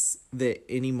place that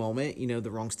any moment,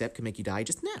 the wrong step can make you die.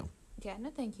 Just no. Yeah,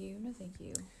 no thank you. No thank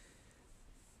you.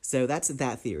 So that's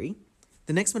that theory.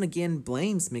 The next one again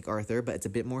blames MacArthur, but it's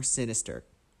a bit more sinister.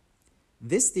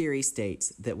 This theory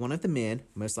states that one of the men,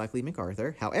 most likely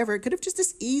MacArthur, however, it could have just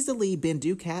as easily been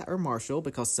Ducat or Marshall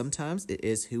because sometimes it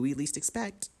is who we least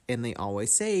expect, and they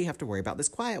always say you have to worry about these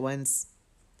quiet ones.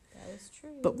 That is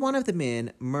true. But one of the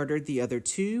men murdered the other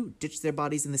two, ditched their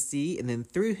bodies in the sea, and then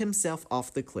threw himself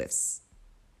off the cliffs.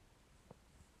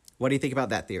 What do you think about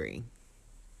that theory?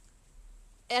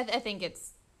 I think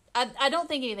it's... I don't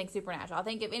think anything's supernatural. I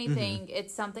think if anything,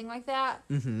 it's something like that.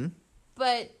 Mm-hmm.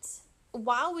 But...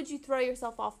 why would you throw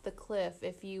yourself off the cliff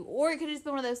or it could have just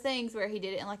been one of those things where he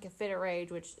did it in like a fit of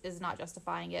rage, which is not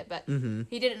justifying it, but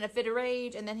he did it in a fit of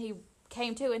rage and then he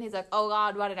came to and he's like, oh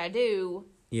God, what did I do?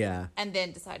 Yeah. And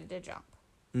then decided to jump.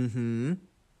 Mm-hmm.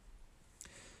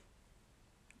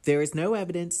 There is no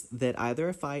evidence that either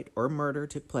a fight or murder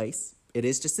took place. It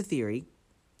is just a theory.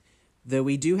 Though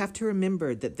we do have to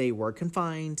remember that they were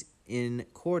confined in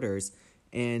quarters.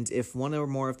 And if one or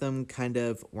more of them kind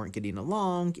of weren't getting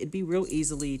along, it'd be real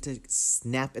easily to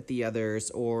snap at the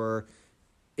others, or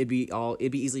it'd be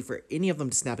easy for any of them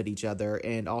to snap at each other,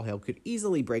 and all hell could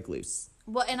easily break loose.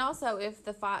 Well, and also if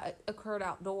the fight occurred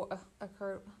how did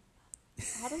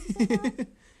you say that?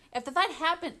 If the fight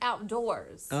happened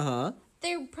outdoors,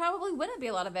 there probably wouldn't be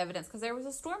a lot of evidence because there was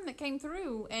a storm that came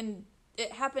through and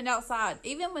it happened outside.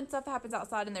 Even when stuff happens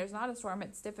outside and there's not a storm,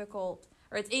 it's difficult.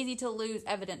 Or it's easy to lose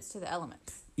evidence to the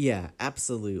elements. Yeah,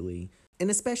 absolutely.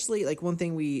 And especially, like, one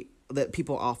thing that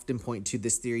people often point to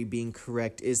this theory being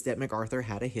correct is that MacArthur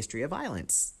had a history of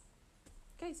violence.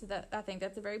 Okay, so I think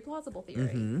that's a very plausible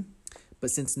theory. Mm-hmm. But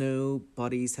since no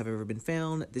bodies have ever been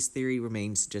found, this theory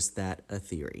remains just that, a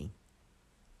theory.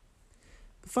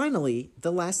 Finally,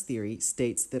 the last theory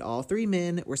states that all three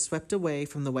men were swept away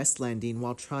from the West Landing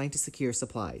while trying to secure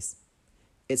supplies.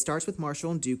 It starts with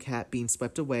Marshall and Ducat being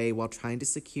swept away while trying to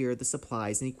secure the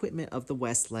supplies and equipment of the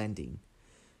West Landing.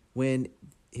 When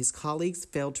his colleagues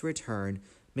failed to return,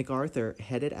 MacArthur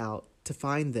headed out to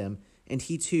find them, and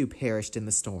he too perished in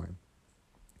the storm.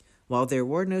 While there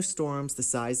were no storms the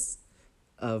size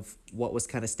of what was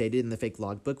kind of stated in the fake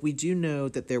logbook, we do know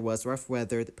that there was rough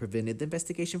weather that prevented the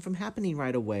investigation from happening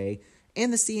right away,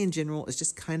 and the sea in general has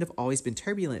just kind of always been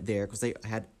turbulent there because they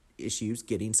had issues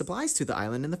getting supplies to the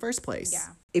island in the first place.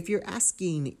 Yeah. If you're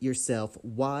asking yourself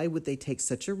why would they take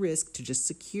such a risk to just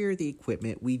secure the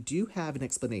equipment, we do have an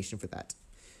explanation for that.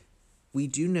 We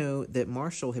do know that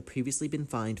Marshall had previously been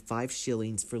fined 5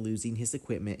 shillings for losing his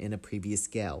equipment in a previous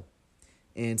gale.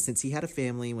 And since he had a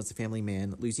family and was a family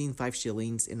man, losing 5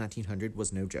 shillings in 1900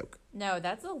 was no joke. No,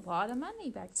 that's a lot of money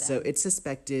back then. So it's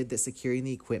suspected that securing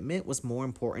the equipment was more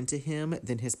important to him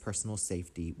than his personal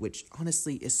safety, which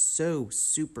honestly is so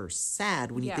super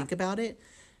sad when you think about it.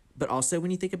 But also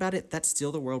when you think about it, that's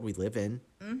still the world we live in.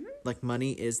 Mm-hmm. Like,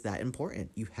 money is that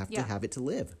important. You have to have it to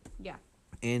live. Yeah.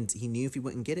 And he knew if he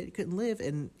wouldn't get it, he couldn't live.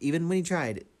 And even when he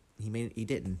tried, he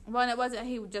didn't. Well, and it wasn't,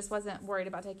 he just wasn't worried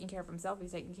about taking care of himself. He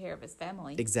was taking care of his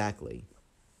family. Exactly.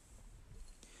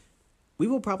 We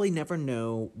will probably never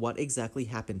know what exactly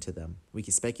happened to them. We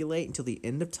can speculate until the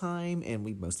end of time, and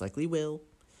we most likely will.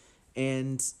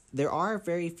 And there are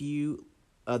very few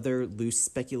other loose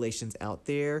speculations out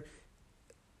there.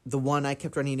 The one I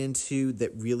kept running into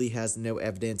that really has no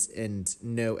evidence and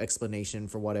no explanation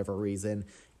for whatever reason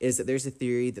is that there's a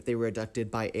theory that they were abducted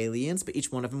by aliens, but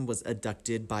each one of them was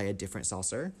abducted by a different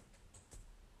saucer.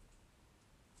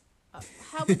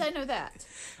 How would they know that?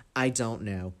 I don't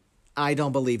know. I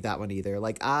don't believe that one either.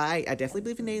 Like, I definitely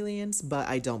believe in aliens, but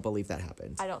I don't believe that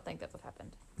happened. I don't think that's what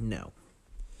happened. No.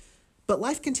 But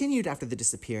life continued after the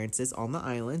disappearances on the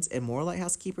islands, and more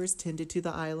lighthouse keepers tended to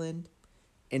the island.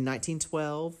 In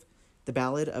 1912, the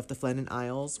Ballad of the Flannan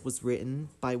Isles was written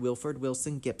by Wilford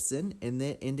Wilson Gibson, and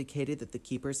it indicated that the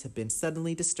keepers had been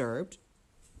suddenly disturbed.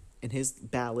 And his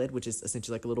ballad, which is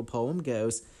essentially like a little poem,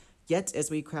 goes, "Yet as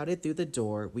we crowded through the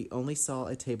door, we only saw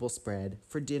a table spread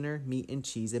for dinner, meat and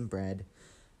cheese and bread,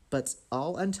 but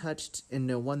all untouched and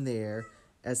no one there,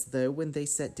 as though when they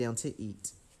sat down to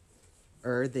eat,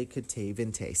 they could tave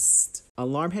and taste.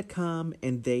 Alarm had come,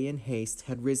 and they in haste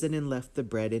had risen and left the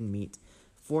bread and meat,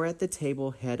 for at the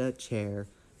table head a chair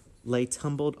lay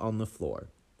tumbled on the floor."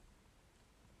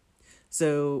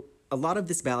 So a lot of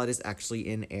this ballad is actually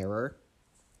in error,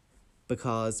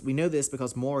 because we know this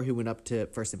because Moore, who went up to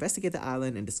first investigate the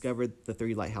island and discovered the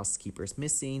 3 lighthouse keepers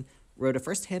missing, wrote a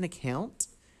first-hand account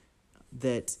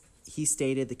that he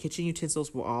stated the kitchen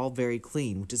utensils were all very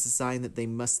clean, which is a sign that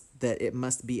it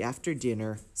must be after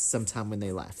dinner sometime when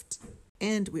they left.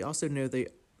 And we also know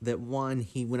that one,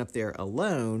 he went up there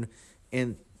alone,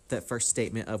 and that first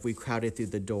statement of "we crowded through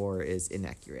the door" is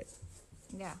inaccurate.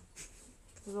 Yeah.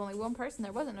 There was only one person.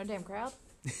 There wasn't no damn crowd.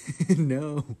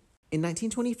 No. In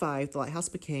 1925, the lighthouse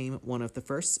became one of the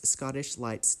first Scottish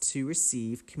lights to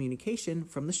receive communication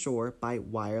from the shore by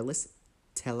wireless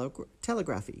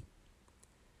telegraphy.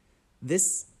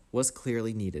 This was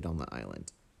clearly needed on the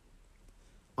island.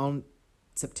 On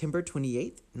September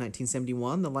 28,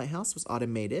 1971, the lighthouse was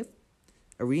automated.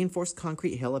 A reinforced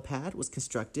concrete helipad was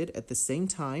constructed at the same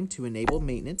time to enable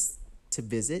maintenance to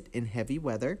visit in heavy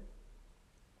weather.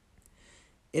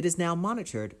 It is now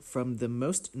monitored from the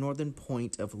most northern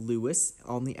point of Lewis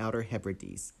on the Outer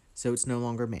Hebrides, so it's no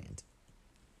longer manned.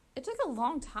 It took a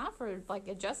long time for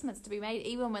adjustments to be made,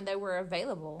 even when they were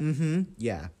available.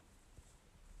 Yeah.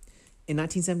 In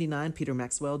 1979, Peter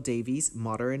Maxwell Davies'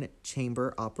 modern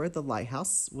chamber opera, The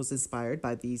Lighthouse, was inspired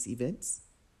by these events.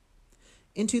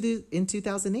 In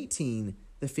 2018,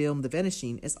 the film The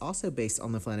Vanishing is also based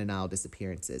on the Flannan Isle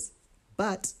disappearances.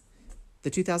 But the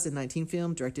 2019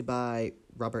 film, directed by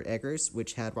Robert Eggers,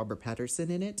 which had Robert Patterson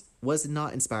in it, was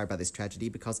not inspired by this tragedy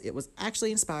because it was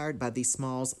actually inspired by the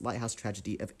Smalls lighthouse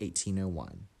tragedy of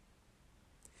 1801.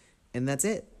 And that's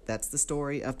it. That's the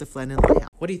story of the Flannan Lighthouse.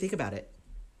 What do you think about it?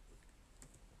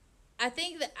 I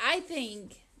think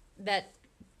that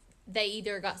they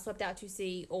either got swept out to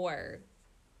sea or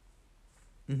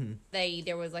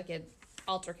there was an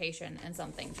altercation and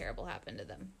something terrible happened to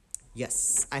them.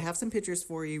 Yes, I have some pictures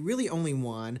for you. Really only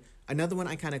one. Another one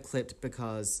I kind of clipped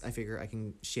because I figure I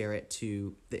can share it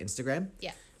to the Instagram.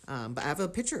 Yeah. But I have a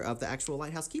picture of the actual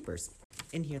lighthouse keepers.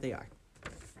 And here they are.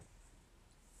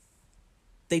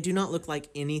 They do not look like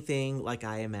anything like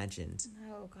I imagined.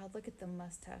 Oh, God, look at the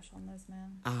mustache on those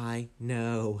men. I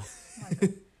know. Oh, my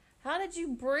God. How did you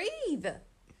breathe?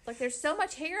 Like, there's so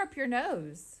much hair up your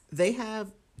nose. They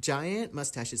have giant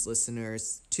mustaches,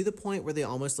 listeners, to the point where they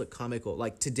almost look comical.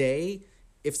 Like, today,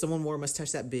 if someone wore a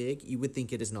mustache that big, you would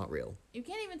think it is not real. You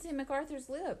can't even see MacArthur's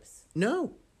lips.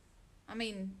 No. I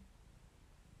mean,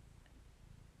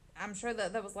 I'm sure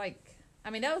that was like... I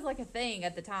mean, that was like a thing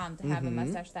at the time to have a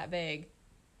mustache that big.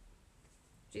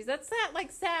 Jeez, that's sad.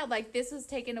 Like, sad. Like, this was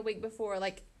taken a week before.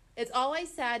 Like, it's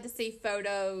always sad to see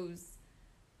photos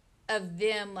of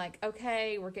them, like,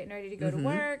 okay, we're getting ready to go to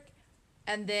work.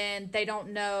 And then they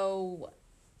don't know,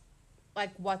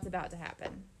 like, what's about to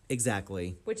happen.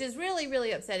 Exactly. Which is really,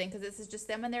 really upsetting because this is just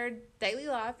them in their daily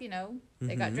life, you know.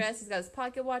 They got dressed. He's got his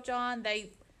pocket watch on.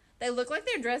 They look like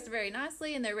they're dressed very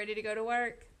nicely and they're ready to go to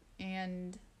work.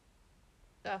 And...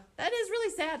 that is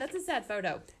really sad. That's a sad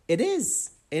photo. It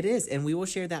is. It is. And we will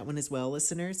share that one as well,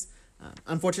 listeners.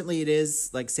 Unfortunately, it is,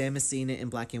 like, Sam has seen it in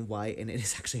black and white, and it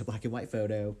is actually a black and white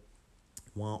photo.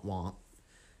 Womp womp.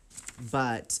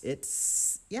 But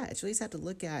it's really sad to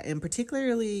look at. And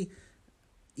particularly,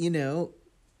 you know,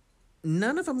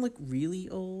 none of them look really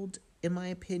old, in my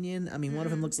opinion. I mean, one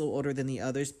of them looks a little older than the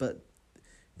others, but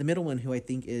the middle one, who I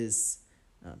think is...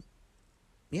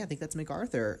 I think that's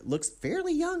MacArthur. Looks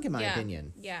fairly young, in my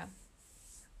opinion. Yeah.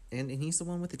 And he's the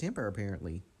one with the temper,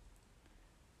 apparently.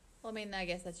 Well, I mean, I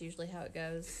guess that's usually how it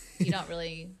goes. You don't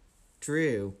really...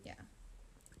 True. Yeah.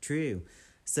 True.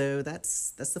 So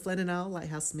that's the Flannan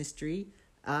Lighthouse mystery.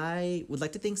 I would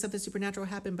like to think something supernatural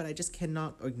happened, but I just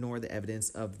cannot ignore the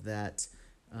evidence of that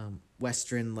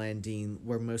western landing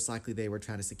where most likely they were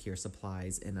trying to secure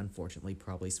supplies and unfortunately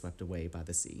probably swept away by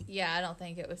the sea. Yeah, I don't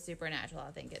think it was supernatural.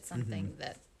 I think it's something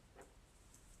that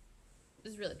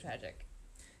is really tragic.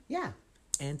 Yeah.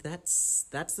 And that's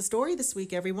the story this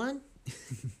week, everyone.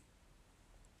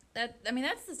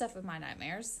 That's the stuff of my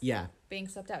nightmares. Yeah. Being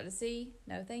swept out to sea.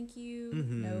 No, thank you.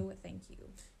 No, thank you.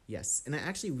 Yes, and I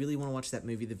actually really want to watch that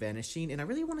movie, The Vanishing, and I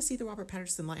really want to see the Robert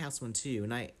Pattinson Lighthouse one, too.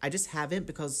 And I just haven't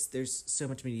because there's so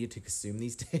much media to consume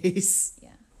these days.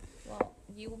 Yeah. Well,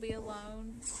 you will be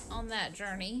alone on that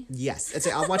journey. Yes,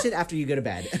 I'll watch it after you go to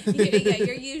bed. Yeah,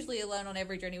 you're usually alone on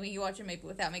every journey when you watch a movie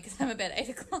without me because I'm in bed at 8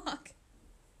 o'clock.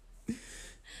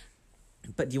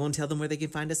 But do you want to tell them where they can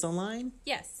find us online?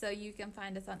 Yes, so you can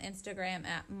find us on Instagram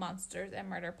at Monsters and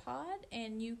Murder Pod,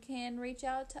 and you can reach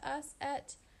out to us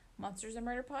at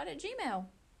monstersandmurderpod@gmail.com.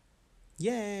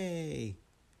 Yay!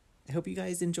 I hope you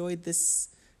guys enjoyed this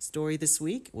story this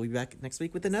week. We'll be back next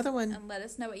week with another one. And let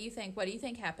us know what you think. What do you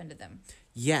think happened to them?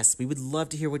 Yes, we would love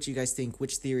to hear what you guys think,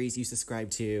 which theories you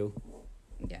subscribe to.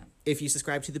 Yeah. If you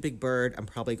subscribe to the Big Bird, I'm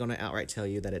probably going to outright tell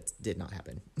you that it did not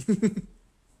happen.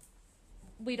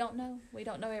 We don't know. We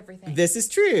don't know everything. This is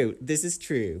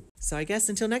true. So I guess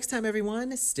until next time,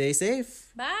 everyone, stay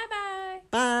safe. Bye-bye.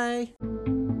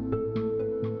 Bye.